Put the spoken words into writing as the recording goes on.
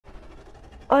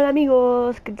Hola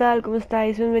amigos, ¿qué tal? ¿Cómo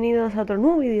estáis? Bienvenidos a otro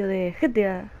nuevo vídeo de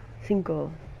GTA 5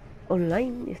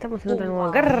 Online. Y estamos en otra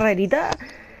nueva Wow. carrerita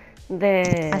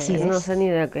Así de... No es. sé ni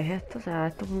de qué es esto, o sea,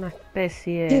 esto es una De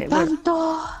especie... Bueno,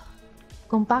 panto,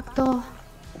 compacto,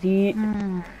 sí...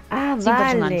 mm, Ah, sin vale.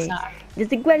 personalizar. Ya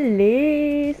sé cuál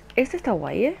es. Este está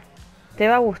guay, ¿eh? Te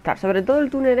va a gustar, sobre todo el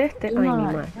túnel este. Ay, mi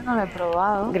madre. Yo no lo he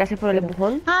probado, Gracias por el pero...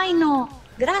 empujón. ¡Ay, no!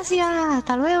 ¡Gracias!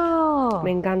 ¡Hasta Me luego! ¡Qué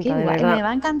encanta, de guay! verdad. Me va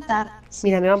a encantar. Mira,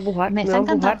 Sí, me va a empujar, me me va está a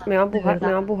empujar, encantando, me va a de empujar, me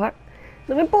verdad. va a empujar.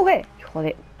 ¡No me empuje!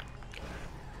 Joder.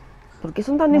 ¿Por qué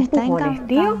son tan de Me está empujones,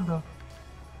 tío? encantando.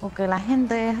 Porque la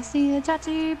gente es así de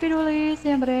chachi, piruli,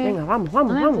 siempre. Venga, vamos, No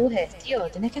vamos, me vamos. empujes, tío.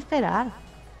 Tienes que esperar.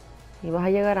 Y vas a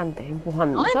llegar antes, ¡No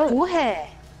empujando, me ¿sabes? empujes!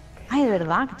 ¡Ay, de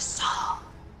verdad! ¡Qué pesado!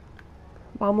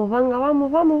 Vamos, venga,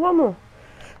 vamos, vamos, vamos.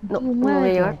 No, Tú no voy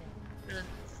a llegar. muévete.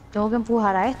 Tengo que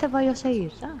empujar a este para yo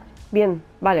seguir, ¿sabes? Bien,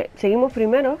 vale, seguimos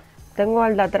primero. Tengo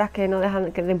al de atrás que no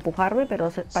dejan de empujarme, pero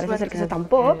parece ser que se Suerte,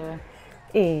 estampó. porque...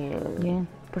 Y... Bien,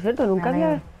 Por cierto, me nunca había...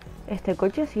 alegro. Este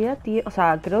coche hacía, tío... O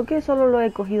sea, creo que solo lo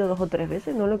he cogido 2 o 3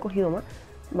 veces, no lo he cogido más.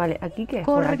 Vale, ¿aquí qué es?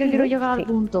 Por Corre, que aquí, quiero ¿no? llegar al Sí.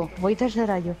 punto. Voy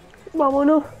tercera yo.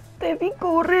 Vámonos, te vi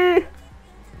correr.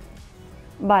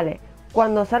 Vale,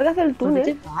 cuando salgas del ¿Por qué túnel,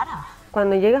 te paras?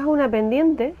 cuando llegas a una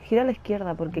pendiente, gira a la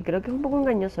izquierda, porque creo que es un poco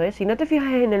engañoso, ¿eh? Si no te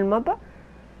fijas en el mapa,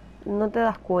 no te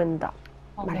das cuenta.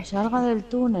 Cuando Vale, salga del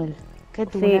túnel. ¿Qué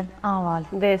sí, túnel? Ah, vale.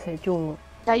 de ese chungo.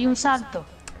 Ya hay un salto.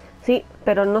 Sí,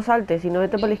 pero no saltes, sino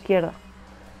vete por la izquierda.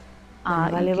 Vale, Ah,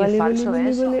 y vale, qué vale, vale, falso vale,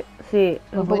 eso. vale. Sí,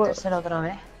 Pues voy tercera otra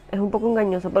vez. es un poco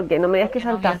engañoso, porque no me digas que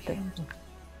Porque no vi el saltaste. punto.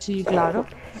 Sí, claro.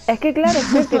 Es que claro,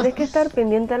 es que tienes que estar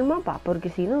pendiente al mapa, porque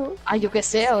si no... Ah, yo qué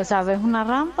sé, o sea, ves una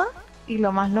rampa y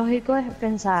lo más lógico es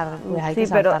pensar, pues hay que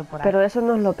Sí, pero, saltar por ahí. pero eso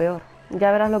no es lo peor.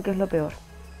 Ya verás lo que es lo peor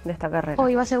de esta O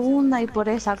carrera. iba segunda y por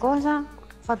esa cosa,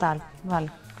 fatal.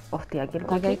 Vale. Hostia, aquí el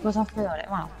Aquí hay coche... cosas peores.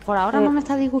 Bueno, por ahora Eh, no me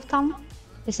está disgustando,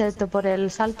 excepto por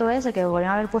el salto ese que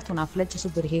podrían haber puesto una flecha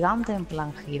súper gigante, en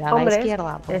plan, gira a la Hombre,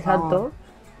 izquierda, por favor. exacto.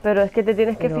 Pero es que te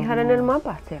tienes que Pero fijar en el no.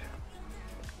 mapa, Esther.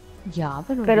 Ya,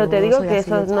 pero Pero te yo digo soy que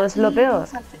así eso de no es lo chachi, peor.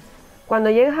 salte.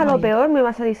 Cuando llegues a lo Vaya. peor me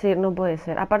vas a decir, no puede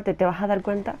ser. Aparte, te vas a dar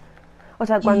cuenta. O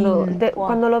sea, ¿Cuál?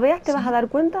 cuando lo veas te vas a ¿Sí? dar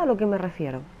cuenta a lo que me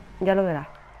refiero. Ya lo verás.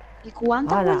 ¿Y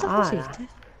cuántas ¡Hala, vueltas hala! pusiste?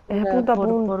 Es punto a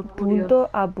punto, Por curioso. punto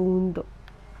a punto.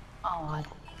 Ah, vale.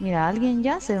 Mira, alguien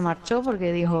ya se marchó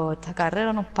porque dijo, esta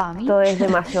carrera no es para mí. Esto es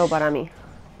demasiado para mí.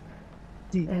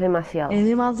 Sí. Es demasiado. Es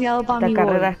demasiado para Esta mí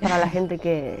carrera hoy. es para la gente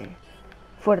que...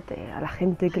 Fuerte, a la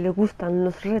gente que le gustan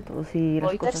los retos y las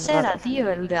Voy cosas tercera, raras. tío,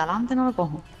 el de adelante no lo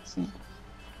cojo. Sí.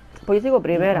 Pues yo sigo Y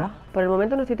primera. hola. Por el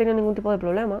momento no estoy teniendo ningún tipo de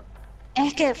problema.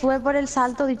 Es que fue por el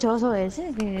salto dichoso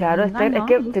ese, que Claro, Esther, es engaño,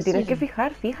 que yo te qué tienes que sé.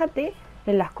 fijar, fíjate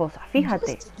en las cosas, Yo qué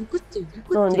fíjate. sé, yo qué sé, yo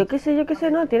qué No, sé. yo qué sé, A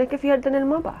ver. no, tienes que fijarte en el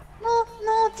mapa. No,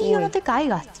 no, tío, no Uy, te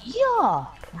caigas, tío.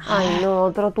 ay Ah, no,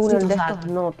 otro túnel fruto de estos,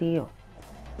 salto, no, tío.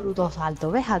 fruto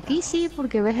salto. ¿Ves? Aquí sí,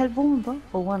 porque ves el punto.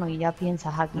 Pues bueno, y ya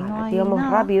piensas, aquí Vale, no aquí hay vamos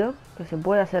nada. rápido, que se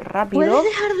puede hacer ¿Puedes rápido.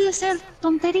 dejar de hacer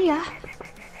tonterías?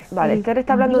 Vale, El Esther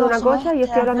está hablando de una dioso cosa y yo este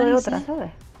estoy hablando de otra, Arrelice.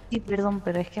 ¿sabes? Sí, perdón,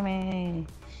 pero es que me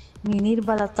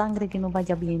nirva la sangre que no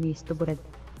vaya bien esto por aquí.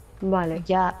 Vale.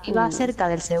 Ya iba cerca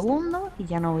del segundo y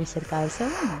ya no voy cerca del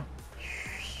segundo.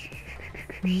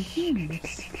 ¿Me entiendes?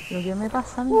 Lo que me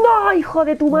pasa a mí. ¡No, hijo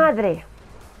de tu madre!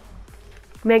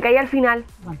 Me caí al final.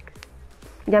 Bueno,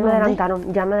 Ya me ¿dónde?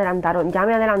 adelantaron, ya me adelantaron, ya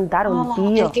me adelantaron, Ah,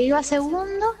 el tío. que iba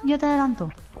segundo ya te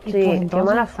adelantó. Y pues Sí, qué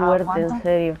mala entonces, suerte, en aguanta.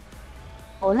 serio.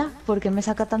 Hola, ¿por qué me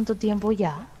saca tanto tiempo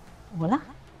ya? Hola.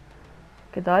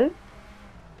 ¿Qué tal?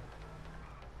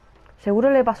 Seguro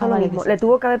le pasó Ah, lo vale, que mismo. sí. Le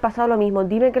tuvo que haber pasado lo mismo.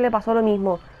 Dime que le pasó lo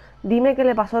mismo. Dime que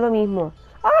le pasó lo mismo.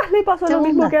 ¡Ah! Le pasó lo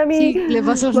mismo que Segunda. a mí. Sí, le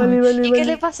pasó lo Vale, mismo. vale, ¿Y qué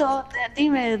le vale. pasó?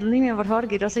 Dime, por favor,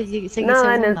 quiero seguir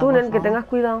Nada, en el segunda, por túnel, que favor. tengas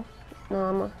cuidado.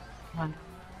 Nada más. Vale.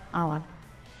 Ah, vale.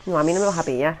 No, a mí no me vas a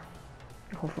pillar.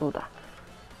 Hijo fruta.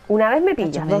 Una vez me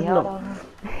Cacho, pillas, dos media no. hora.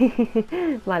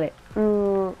 Vale.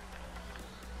 Vamos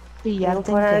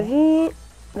 ¿Pillarte por en qué? aquí.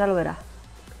 Ya lo verás.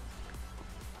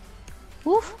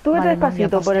 Uf, Tú vete vale, no, ya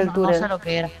despacito por pasé, el no, no sé túnel. lo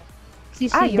que era. Sí,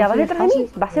 Ah, sí, yo ¿ya vas fui detrás de mí?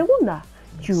 despacio ¿Vas porque... segunda?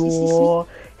 Sí, sí, sí. Yo...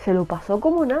 Se lo pasó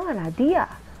como nada la tía.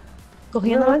 Una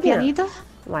Cogiendo los máquina. pianitos.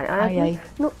 Vale, ahora Ay, aquí... ay.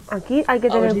 No, aquí hay que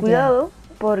A ver tener si te da. cuidado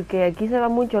porque aquí se va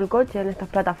mucho el coche en estas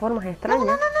plataformas No, no, no, no, no, extrañas.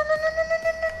 no, no,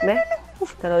 no, ¿Ves? no, no.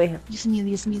 Uf. Te lo dije. Dios mío,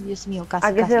 Dios mío, Dios mío. ¿A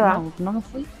Casi, qué se casi. va? No, no me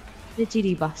fui de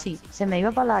chiripa. Sí, se me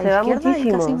iba para la Se va izquierda y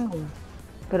casi muchísimo. me voy.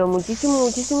 Pero muchísimo,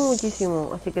 muchísimo,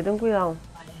 muchísimo. Así que ten cuidado.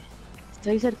 Vale.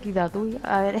 Estoy cerquita tuya.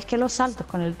 A ver, es que los saltos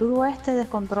con el turbo este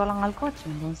descontrolan al coche.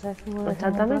 Entonces, eso puede ser un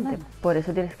Exactamente. problema. Por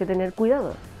eso tienes que tener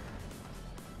cuidado.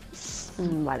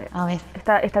 Vale. A ver.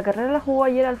 Esta carrera la jugó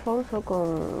ayer Alfonso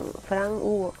con Fran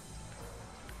Hugo.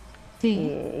 Sí,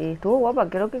 y estuvo guapa,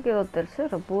 creo que quedó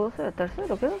tercero, pudo ser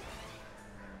tercero, quedó.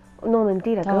 No,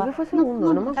 mentira, creo que fue No, segundo,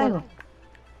 no, no me me acuerdo. caigo.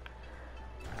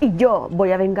 Y yo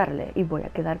voy a vengarle y voy a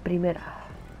quedar primera.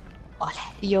 Vale,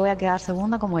 y yo voy a quedar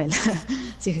segunda como él.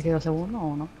 Si es que quedo segundo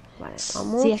o no. Vale, Si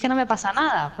vamos. es que no me pasa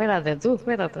nada, espérate tú,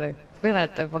 espérate,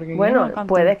 porque yo Bueno, no canto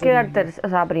puedes quedar victoria. o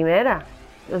sea, primera.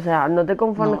 O sea, no te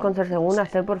conformes No, con ser no segunda, sé.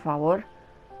 Esther, por favor.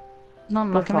 No,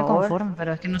 no Por es que me favor. conforme,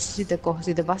 pero es que no sé si te cojo,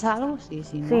 si te pasa algo, sí,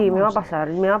 si no, Sí, me no va lo a sé. pasar.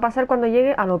 Me va a pasar cuando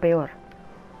llegue a lo peor.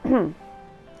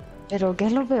 Pero ¿qué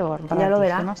es lo peor Ya para lo ti? Es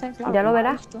que verás. no sé, claro, Ya lo no lo he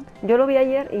verás. visto. Yo lo vi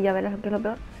ayer y ya verás qué es lo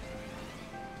peor.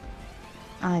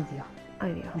 Ay, Dios,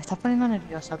 Ay, Dios. me estás poniendo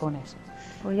nerviosa con eso.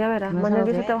 Pues ya verás. Que no Más sé lo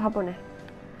nervioso que te es. vas a poner.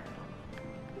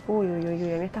 Uy, uy, uy,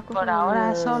 uy. A mí estas cosas Por no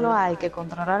ahora solo me... hay que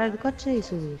controlar el coche y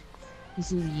subir. Y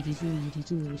subir, y subir, y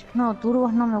subir. No,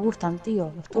 turbos no me gustan,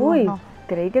 tío. Los turbos Uy, no.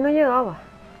 creí que no llegaba.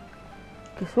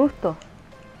 Qué susto.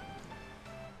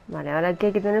 Vale, ahora aquí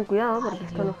hay que tener cuidado Ay, porque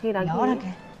esto no Dios. gira ¿Y ahora aquí.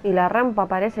 qué? Y la rampa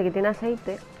parece que tiene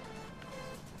aceite.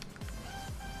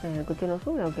 ¿El coche no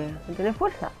sube o qué? ¿No tiene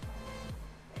fuerza?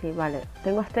 Sí, vale.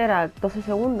 Tengo a Esther a 12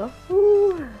 segundos.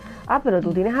 Pero tú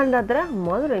Sí. tienes al de atrás.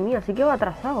 Madre mía, sí que va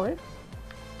atrasado, ¿eh?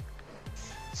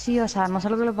 Sí, o sea, no sé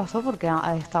lo que le pasó porque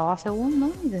estaba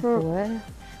segundo y Mm, después...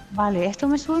 Vale, esto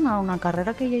me suena a una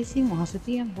carrera que ya hicimos hace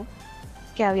tiempo,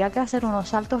 que había que hacer unos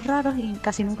saltos raros y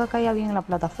casi nunca caía bien en la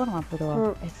plataforma,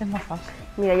 pero mm. este es más fácil.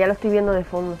 Mira, ya lo estoy viendo de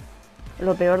fondo.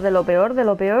 Lo peor de lo peor de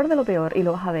lo peor de lo peor. Y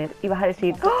lo vas a ver. Y vas a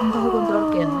decir, ¿Cuántos puntos de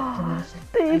control quedan? Que no ¡Oh! lo sé.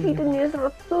 Ay, Tefi, Dios mío. tenías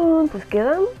razón. Pues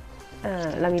quedan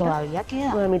la mitad. Todavía No,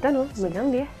 quedan. la mitad no. Me Sí.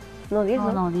 quedan 10. No, 10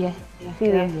 No, no. no, 10, 10, Sí,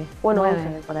 quedan 10. 10. Bueno, 11.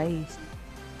 9 por ahí, sí.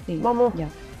 Sí, Vamos. ya.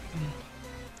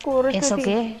 Corre, ¿Eso Tefi.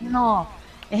 qué es? No.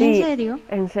 ¿Es en Sí, serio?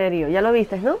 en serio. Ya lo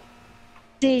viste, ¿no?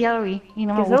 Sí, ya lo vi y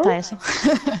no me ¿Qué son? gusta eso.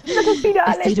 Las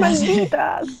espirales Espirales.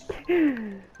 malditas.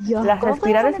 Dios, Las ¿cómo pueden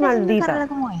espirales poner eso en una carrera malditas.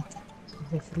 como esta?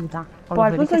 Hijos de fruta. Con lo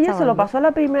Pues feliz Alfonso que ya se estaba lo yo. pasó a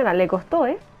la primera. Le costó,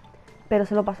 ¿eh? Pero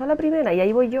se lo pasó a la primera y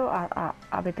ahí voy yo a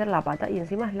meter la pata. Y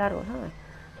encima es largo, ¿sabes?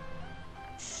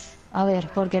 A ver,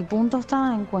 porque el punto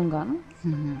está en Cuenca, ¿no?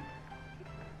 Ujú.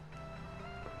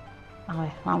 A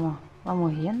ver,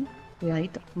 vamos yendo.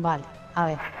 Cuidadito. Vale, a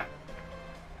ver.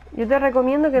 Yo te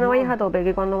recomiendo que no vayas Voy. a tope,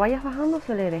 que cuando vayas bajando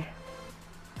aceleres.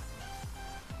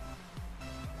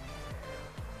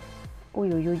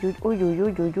 Uy, uy, uy, uy, uy, uy,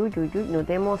 uy, uy, uy, uy, uy. No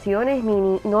te emociones,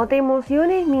 Mini. No te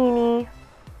emociones, Mini.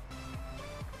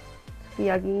 Sí,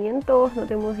 a 500, no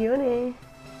te emociones.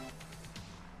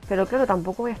 Pero claro,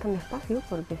 tampoco vayas tan despacio,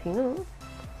 porque si no...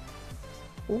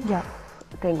 Uf, Ya.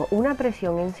 tengo una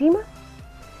presión encima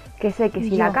que sé que Y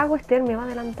si la yo. cago, Esther me va a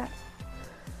adelantar.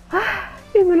 ¡Ah!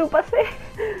 Y me lo pasé.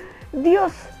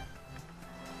 Dios.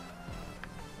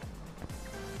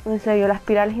 En serio, las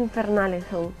espirales infernales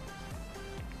son.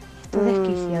 Esto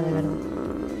desquicia, de verdad.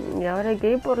 Y ahora hay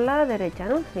que ir por la derecha,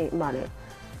 ¿no? Sí, vale.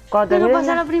 Cuando Me lo termines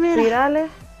pasé a las la primera. espirales,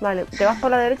 vale, te vas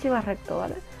por la derecha y vas recto,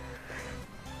 ¿vale?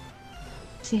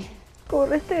 Sí.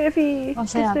 Corre, Steffi, O que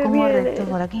sea, se como recto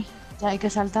viene. por aquí. Ya hay que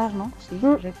saltar, ¿no? Sí,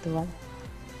 Mm, recto, vale.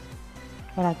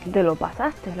 Por aquí. Te lo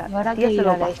pasaste, la Y ahora hay tía que se ir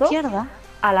lo a la pasó izquierda.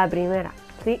 a la primera,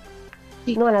 sí,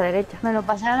 Sí. no a la derecha. Me lo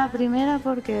pasé a la primera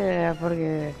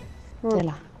porque... Mm,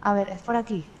 Tela. A ver, es por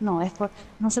aquí. No, es por...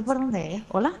 No sé por dónde es.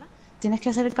 ¿Hola? Tienes que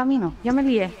hacer el camino. Ya me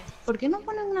lié. ¿Por qué no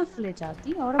ponen una flecha,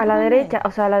 tío? ¿Ahora A por la dónde es? derecha,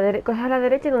 o sea, coges a la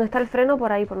derecha y donde está el freno,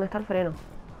 por ahí, por donde está el freno.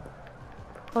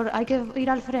 Hay que ir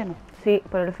al freno. Sí,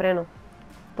 por el freno.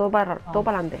 Todo Vale,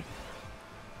 para adelante.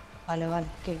 vale, vale.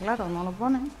 Que claro, no lo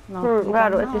ponen. No explican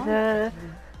Claro, es que nada.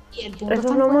 Y el punto eso está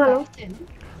es en lo Cuenca malo, este, ¿no?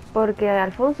 porque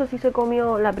Alfonso sí se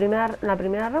comió la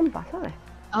primera rampa, ¿sabes?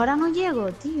 Ahora no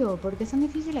llego, tío. ¿Por qué es tan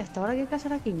difícil esto? ¿Ahora qué hay que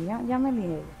hacer aquí? Ya me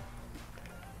lié.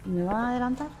 ¿Y me van a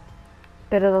adelantar?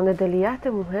 Pero donde te liaste,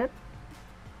 mujer.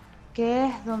 Que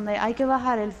es donde hay que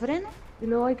bajar el freno y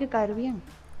luego hay que caer bien.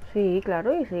 Sí,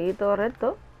 claro, y sí, todo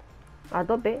recto, a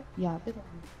tope. Ya, pero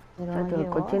no Pero el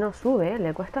llego coche ahora. no sube, ¿eh?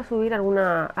 Le cuesta subir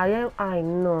alguna... Ay,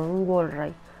 no, un wall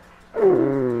ride.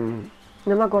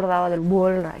 No me acordaba del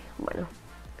wall ride. Bueno,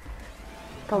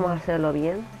 A vamos a ver, hacerlo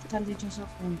bien. ¿dónde está el dichoso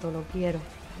punto? Lo quiero,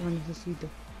 lo necesito.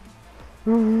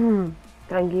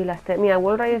 Tranquila, Mira,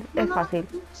 wall ride No, es no, no, fácil.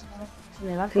 se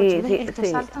me va el Sí, coche. ¿Ves? sí, Este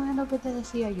sí. salto es lo que te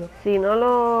decía yo. Si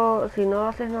no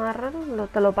haces nada raro,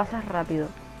 te lo pasas rápido.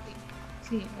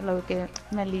 Sí, lo que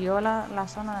me lió la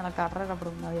zona de la carrera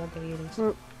porque no había que ir eso.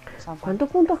 Mm, Esa parte. ¿Cuántos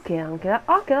puntos quedan?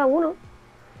 Queda uno.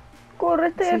 Corre,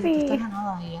 Sí, tú estás Steffi. a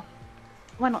nada ahí, ¿eh?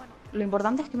 Bueno, lo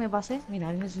importante es que me pasé.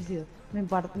 Mira, el suicidio. Me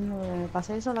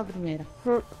pasé eso a la primera.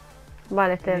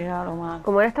 Vale, Que Esther. era lo más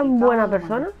Como eres tan complicado buena y lo más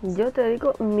persona, difícil. yo te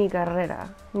dedico mi carrera,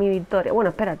 mi victoria. Bueno,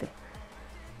 espérate.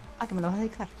 Ah, que me lo vas a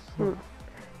dedicar. Mm,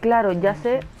 Claro, ya No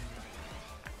sé sé.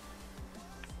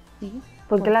 Sí,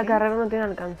 Porque ¿por la qué? carrera no tiene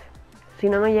alcance. Si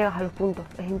no, no llegas a los puntos.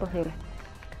 Es imposible.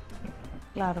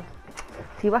 Claro,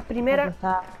 Si vas porque primera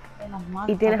está, menos mal,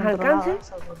 y está tienes controlado alcance,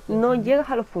 eso, porque no si no, llegas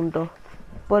a los puntos.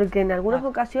 Porque en algunas claro.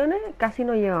 ocasiones casi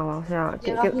no llegaba. O sea,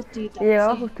 Llega justita,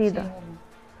 llegaba sí, sí, justita. bueno.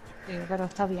 Sí, pero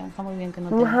está muy bien que no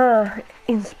Vamos tenga. a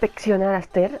inspeccionar a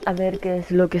Esther a ver qué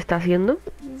es lo que está haciendo.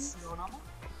 Sí, ¿o no?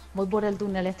 Voy por el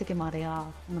túnel este que marea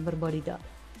una barbaridad.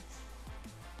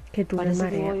 Que túnel Parece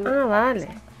que marea. voy Ah, vale.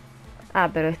 Ah,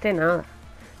 pero este nada.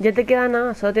 Ya te queda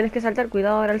nada, solo tienes que saltar.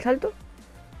 Cuidado ahora el salto.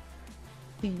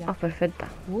 sí, ya. Ah, perfecta.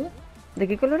 Uh, ¿De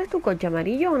qué color es tu coche?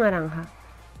 ¿Amarillo o naranja?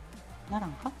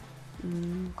 naranja.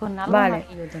 Con algo Vale.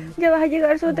 amarillo también. Ya vas a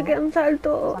llegar, solo te No, queda un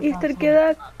salto. Y salta Esther solo.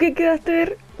 queda... ¿Qué queda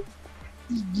Esther?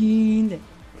 Siguiente.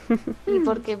 Y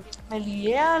porque me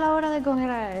lié a la hora de coger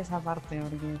a esa parte,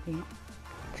 porque si no.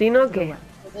 Si no, Pero ¿qué? bueno,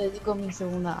 yo te dedico mi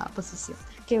segunda posición,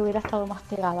 que hubiera estado más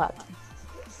pegada.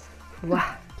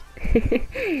 Buah.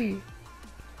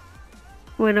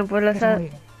 Bueno, pues Pero muy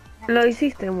bien. lo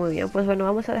hiciste muy bien. Pues bueno,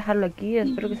 vamos a dejarlo aquí.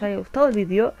 Espero que os haya gustado el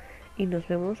vídeo. Y nos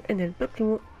vemos en el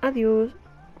próximo. Adiós.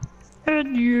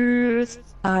 Adiós.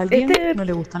 A alguien Esther, no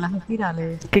le gustan las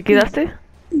espirales. ¿qué quedaste?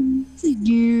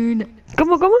 Siguiente.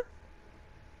 ¿Cómo, cómo?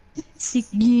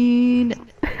 Siguiente.